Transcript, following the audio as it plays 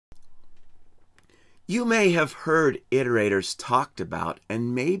You may have heard iterators talked about,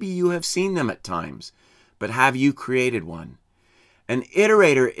 and maybe you have seen them at times, but have you created one? An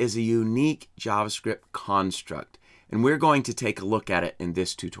iterator is a unique JavaScript construct, and we're going to take a look at it in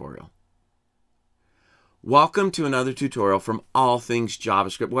this tutorial. Welcome to another tutorial from All Things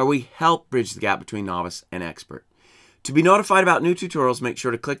JavaScript, where we help bridge the gap between novice and expert. To be notified about new tutorials, make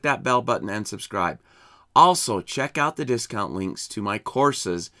sure to click that bell button and subscribe. Also, check out the discount links to my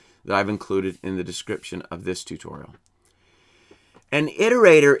courses that I've included in the description of this tutorial. An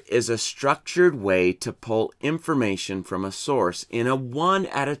iterator is a structured way to pull information from a source in a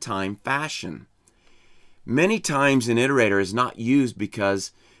one-at-a-time fashion. Many times an iterator is not used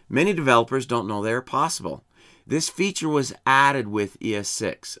because many developers don't know they are possible. This feature was added with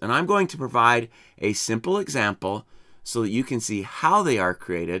ES6, and I'm going to provide a simple example so that you can see how they are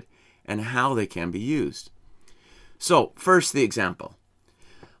created and how they can be used. So, first the example.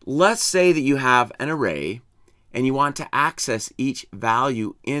 Let's say that you have an array and you want to access each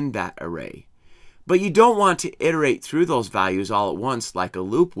value in that array, but you don't want to iterate through those values all at once like a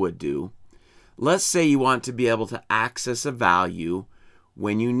loop would do. Let's say you want to be able to access a value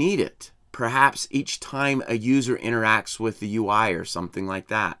when you need it, perhaps each time a user interacts with the UI or something like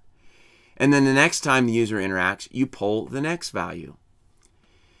that. And then the next time the user interacts, you pull the next value.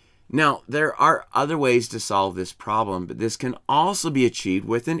 Now, there are other ways to solve this problem, but this can also be achieved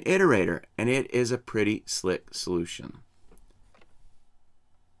with an iterator, and it is a pretty slick solution.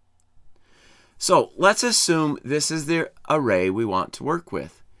 So let's assume this is the array we want to work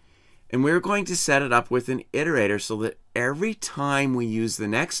with. And we're going to set it up with an iterator so that every time we use the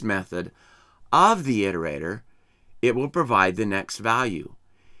next method of the iterator, it will provide the next value.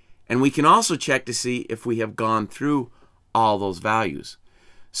 And we can also check to see if we have gone through all those values.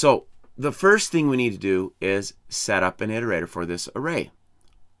 So the first thing we need to do is set up an iterator for this array.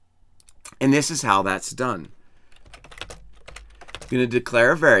 And this is how that's done. I'm going to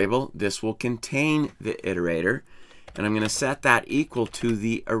declare a variable. This will contain the iterator. And I'm going to set that equal to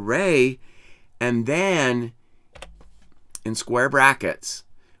the array. And then in square brackets,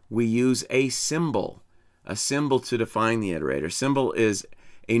 we use a symbol to define the iterator. Symbol is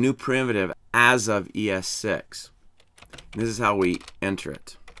a new primitive as of ES6. And this is how we enter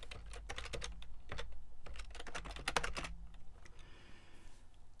it.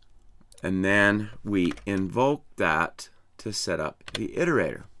 And then we invoke that to set up the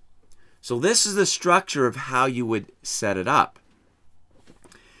iterator. So this is the structure of how you would set it up.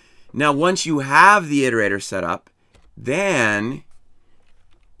 Now, once you have the iterator set up, then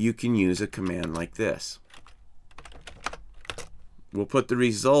you can use a command like this. We'll put the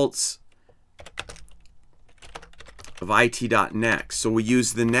results of it.next. So we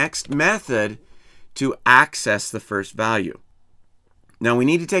use the next method to access the first value. Now we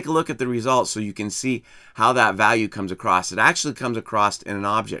need to take a look at the results so you can see how that value comes across. It actually comes across in an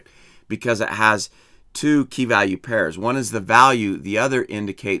object because it has two key value pairs. One is the value, the other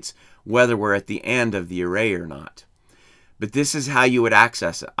indicates whether we're at the end of the array or not. But this is how you would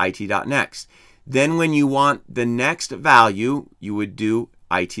access it, it.next. Then when you want the next value, you would do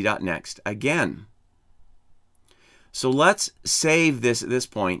it.next again. So let's save this at this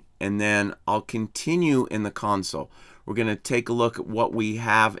point, and then I'll continue in the console. We're going to take a look at what we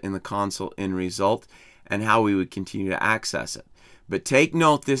have in the console in result and how we would continue to access it. But take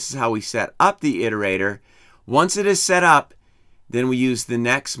note, this is how we set up the iterator. Once it is set up, then we use the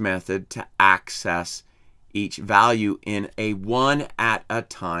next method to access each value in a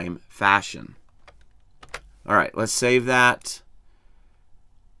one-at-a-time fashion. All right, let's save that.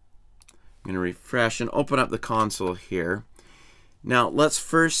 I'm going to refresh and open up the console here. Now, let's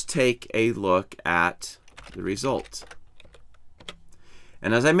first take a look at the result.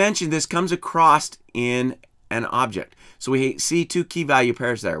 And as I mentioned, this comes across in an object. So we see two key value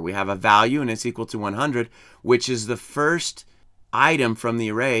pairs there. We have a value, and it's equal to 100, which is the first item from the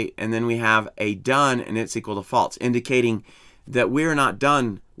array, and then we have a done, and it's equal to false, indicating that we're not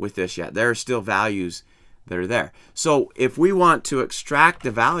done with this yet. There are still values that are there. So if we want to extract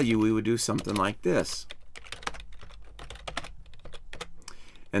the value, we would do something like this.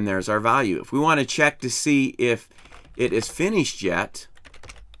 And there's our value. If we want to check to see if it is finished yet,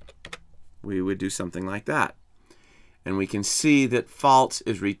 we would do something like that. And we can see that false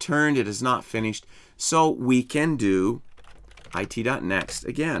is returned. It is not finished. So we can do it.next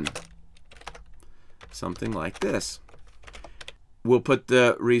again. Something like this. We'll put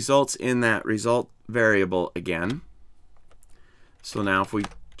the results in that result variable again. So now if we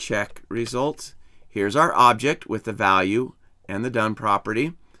check results, here's our object with the value and the done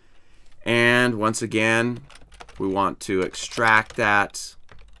property. And once again, we want to extract that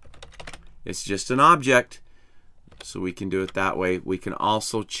It's just an object, so we can do it that way. We can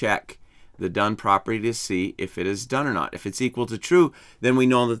also check the done property to see if it is done or not. If it's equal to true, then we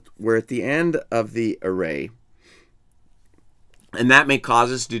know that we're at the end of the array. And that may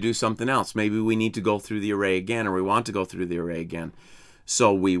cause us to do something else. Maybe we need to go through the array again, or we want to go through the array again.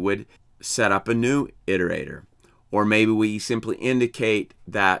 So we would set up a new iterator. Or maybe we simply indicate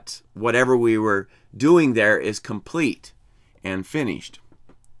that whatever we were doing there is complete and finished.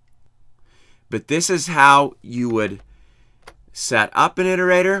 But this is how you would set up an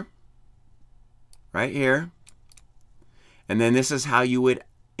iterator right here. And then this is how you would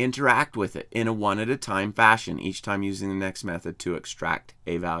interact with it in a one-at-a-time fashion, each time using the next method to extract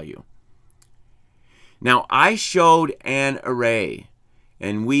a value. Now, I showed an array,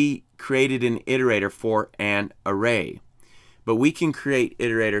 and we created an iterator for an array. But we can create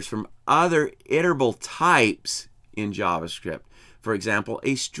iterators from other iterable types in JavaScript. For example,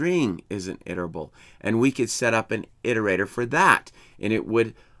 a string is an iterable, and we could set up an iterator for that, and it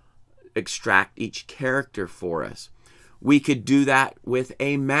would extract each character for us. We could do that with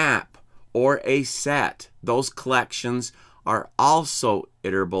a map or a set. Those collections are also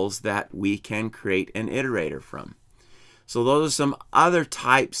iterables that we can create an iterator from. So those are some other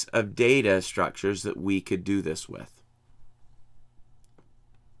types of data structures that we could do this with.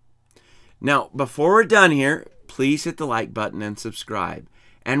 Now, before we're done here, please hit the like button and subscribe.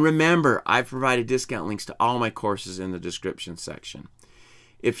 And remember, I've provided discount links to all my courses in the description section.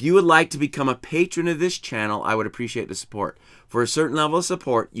 If you would like to become a patron of this channel, I would appreciate the support. For a certain level of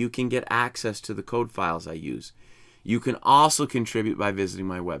support, you can get access to the code files I use. You can also contribute by visiting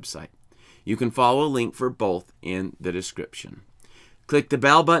my website. You can follow a link for both in the description. Click the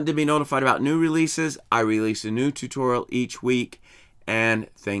bell button to be notified about new releases. I release a new tutorial each week, and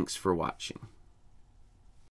thanks for watching.